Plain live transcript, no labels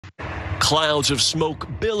Clouds of smoke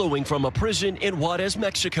billowing from a prison in Juárez,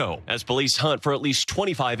 Mexico, as police hunt for at least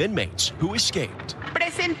 25 inmates who escaped.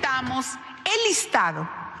 Presentamos el listado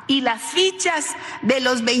y las fichas de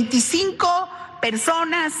los 25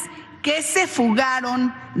 personas que se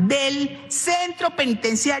fugaron del Centro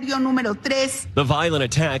Penitenciario número 3. The violent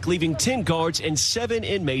attack leaving 10 guards and 7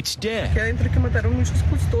 inmates dead.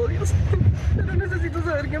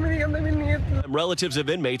 Relatives of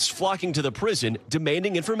inmates flocking to the prison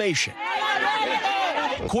demanding information.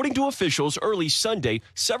 According to officials, early Sunday,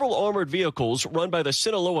 several armored vehicles run by the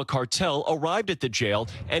Sinaloa cartel arrived at the jail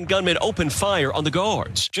and gunmen opened fire on the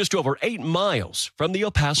guards just over 8 miles from the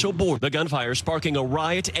El Paso border. The gunfire sparking a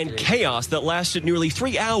riot and chaos that lasted nearly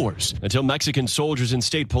 3 hours until Mexican soldiers and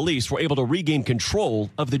state police were able to regain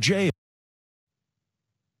control of the jail.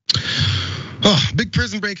 Oh, big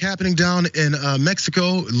prison break happening down in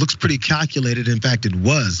Mexico. It looks pretty calculated. In fact, it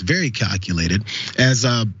was very calculated as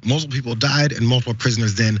multiple people died and multiple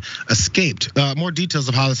prisoners then escaped. More details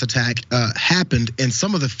of how this attack happened and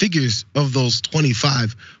some of the figures of those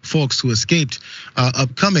 25 folks who escaped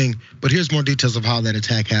upcoming. But here's more details of how that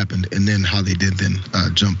attack happened and then how they did then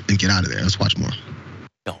jump and get out of there. Let's watch more.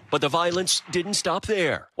 But the violence didn't stop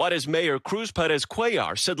there. Juárez Mayor Cruz Perez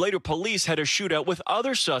Cuellar said later police had a shootout with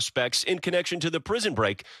other suspects in connection to the prison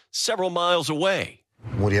break several miles away.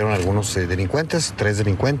 Murieron algunos delincuentes, 3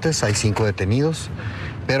 delincuentes, hay 5 detenidos,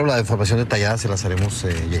 pero la información detallada se las haremos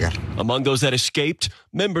llegar. Among those that escaped,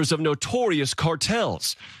 members of notorious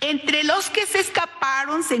cartels. Entre los que se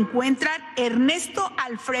escaparon se encuentran Ernesto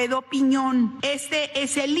Alfredo Piñón. Este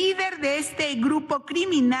es el líder de este grupo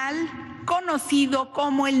criminal conocido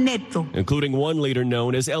como El Neto. Including one leader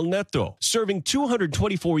known as El Neto, serving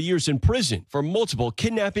 224 years in prison for multiple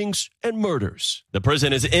kidnappings and murders. The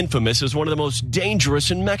prison is infamous as one of the most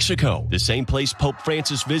dangerous in Mexico, the same place Pope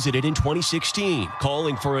Francis visited in 2016,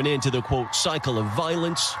 calling for an end to the, quote, cycle of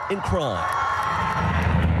violence and crime.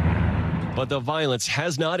 But the violence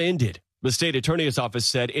has not ended. The state attorney's office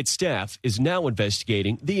said its staff is now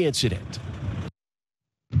investigating the incident.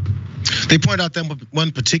 They point out that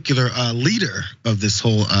one particular leader of this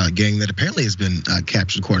whole gang that apparently has been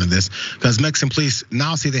captured according to this, because Mexican police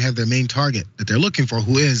now say they have their main target that they're looking for,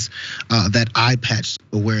 who is that eye patch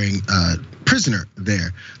wearing prisoner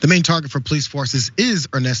there. The main target for police forces is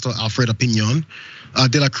Ernesto Alfredo Piñón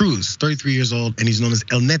de la Cruz, 33 years old, and he's known as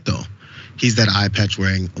El Neto. He's that eye patch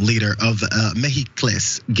wearing leader of the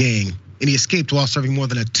Mexicles gang, and he escaped while serving more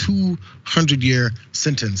than a 200-year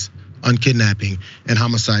sentence on kidnapping and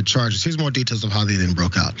homicide charges. Here's more details of how they then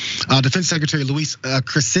broke out. Defense Secretary Luis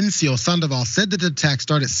Crescencio Sandoval said that the attack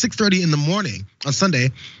started at 6:30 in the morning on Sunday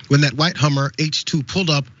when that white Hummer H2 pulled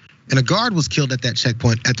up and a guard was killed at that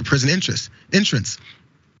checkpoint at the prison entrance.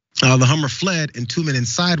 The Hummer fled and 2 men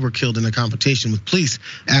inside were killed in a confrontation with police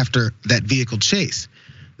after that vehicle chase.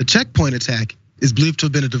 The checkpoint attack is believed to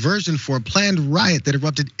have been a diversion for a planned riot that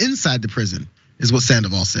erupted inside the prison, is what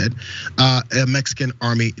Sandoval said, a Mexican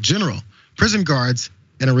army general. Prison guards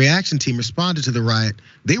and a reaction team responded to the riot.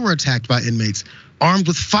 They were attacked by inmates armed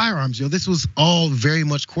with firearms. This was all very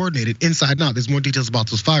much coordinated inside and out. There's more details about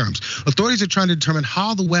those firearms. Authorities are trying to determine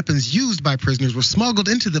how the weapons used by prisoners were smuggled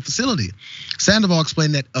into the facility. Sandoval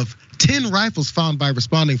explained that of 10 rifles found by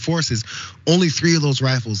responding forces, only 3 of those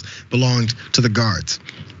rifles belonged to the guards.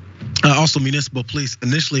 Also, municipal police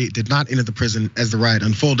initially did not enter the prison as the riot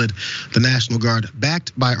unfolded. The National Guard,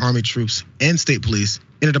 backed by Army troops and state police,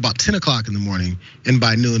 entered about 10 o'clock in the morning, and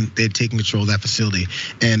by noon, they had taken control of that facility.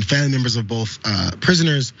 And family members of both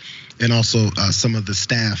prisoners and also some of the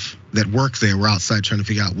staff that worked there were outside trying to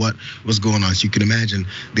figure out what was going on. So you can imagine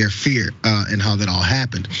their fear and how that all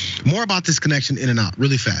happened. More about this connection in and out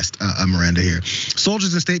really fast, Miranda here.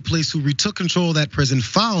 Soldiers and state police who retook control of that prison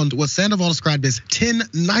found what Sandoval described as 10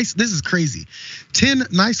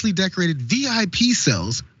 nicely decorated VIP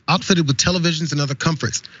cells outfitted with televisions and other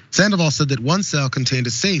comforts. Sandoval said that one cell contained a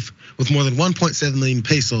safe with more than 1.7 million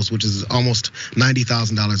pesos, which is almost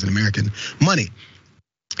 $90,000 in American money.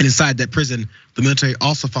 And inside that prison, the military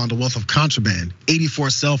also found a wealth of contraband, 84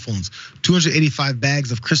 cell phones, 285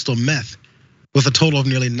 bags of crystal meth, with a total of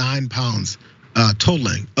nearly 9 pounds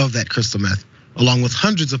totaling of that crystal meth, along with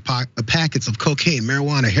hundreds of packets of cocaine,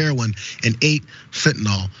 marijuana, heroin, and 8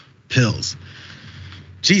 fentanyl pills.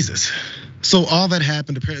 Jesus. So all that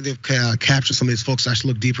happened, apparently they've captured some of these folks. I should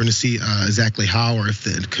look deeper to see exactly how or if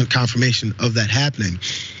the confirmation of that happening.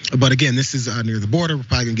 But again, this is near the border. We're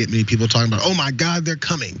probably gonna get many people talking about, oh my God, they're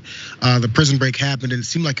coming. The prison break happened and it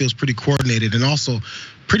seemed like it was pretty coordinated and also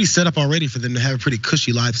pretty set up already for them to have a pretty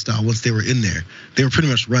cushy lifestyle once they were in there. They were pretty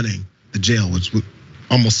much running the jail, which we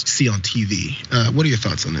almost see on TV. What are your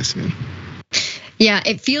thoughts on this, man? Yeah,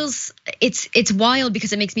 it feels, it's wild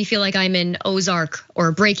because it makes me feel like I'm in Ozark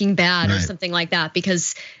or Breaking Bad or something like that,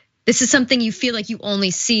 because this is something you feel like you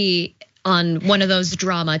only see on one of those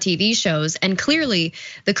drama TV shows. And clearly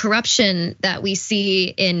the corruption that we see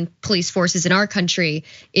in police forces in our country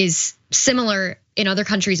is similar in other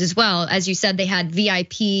countries as well. As you said, they had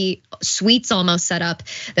VIP suites almost set up,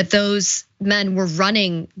 that those men were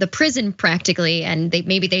running the prison practically, and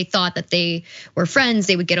maybe they thought that they were friends,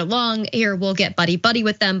 they would get along. Here, we'll get buddy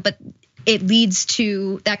with them, but it leads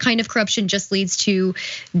to, that kind of corruption just leads to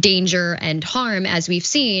danger and harm, as we've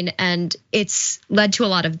seen, and it's led to a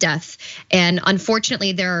lot of death. And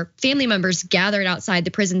unfortunately, there are family members gathered outside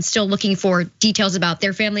the prison still looking for details about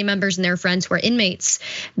their family members and their friends who are inmates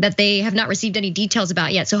that they have not received any details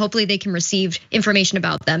about yet. So hopefully they can receive information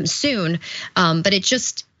about them soon. But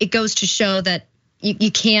it goes to show that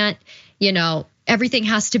you can't, everything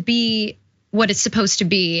has to be what it's supposed to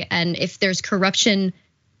be. And if there's corruption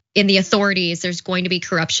in the authorities, there's going to be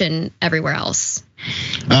corruption everywhere else.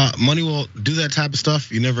 Money will do that type of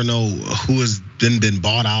stuff. You never know who has then been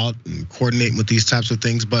bought out and coordinating with these types of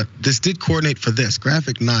things. But this did coordinate for this,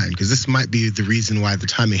 Graphic 9, because this might be the reason why the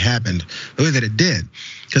timing happened the way that it did.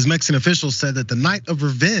 Because Mexican officials said that the night of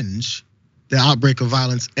revenge, the outbreak of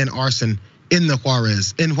violence and arson in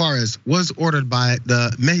Juárez was ordered by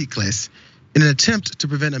the Mexicles in an attempt to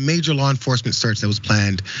prevent a major law enforcement search that was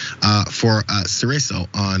planned for Cereso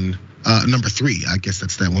on number 3. I guess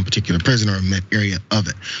that's that one particular prison or area of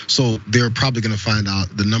it. So they're probably gonna find out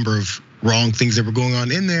the number of wrong things that were going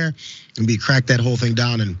on in there and crack that whole thing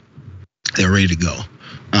down, and they're ready to go.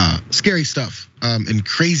 Scary stuff and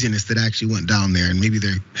craziness that actually went down there, and maybe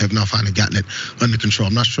they have now finally gotten it under control.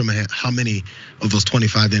 I'm not sure how many of those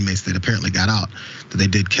 25 inmates that apparently got out that they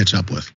did catch up with.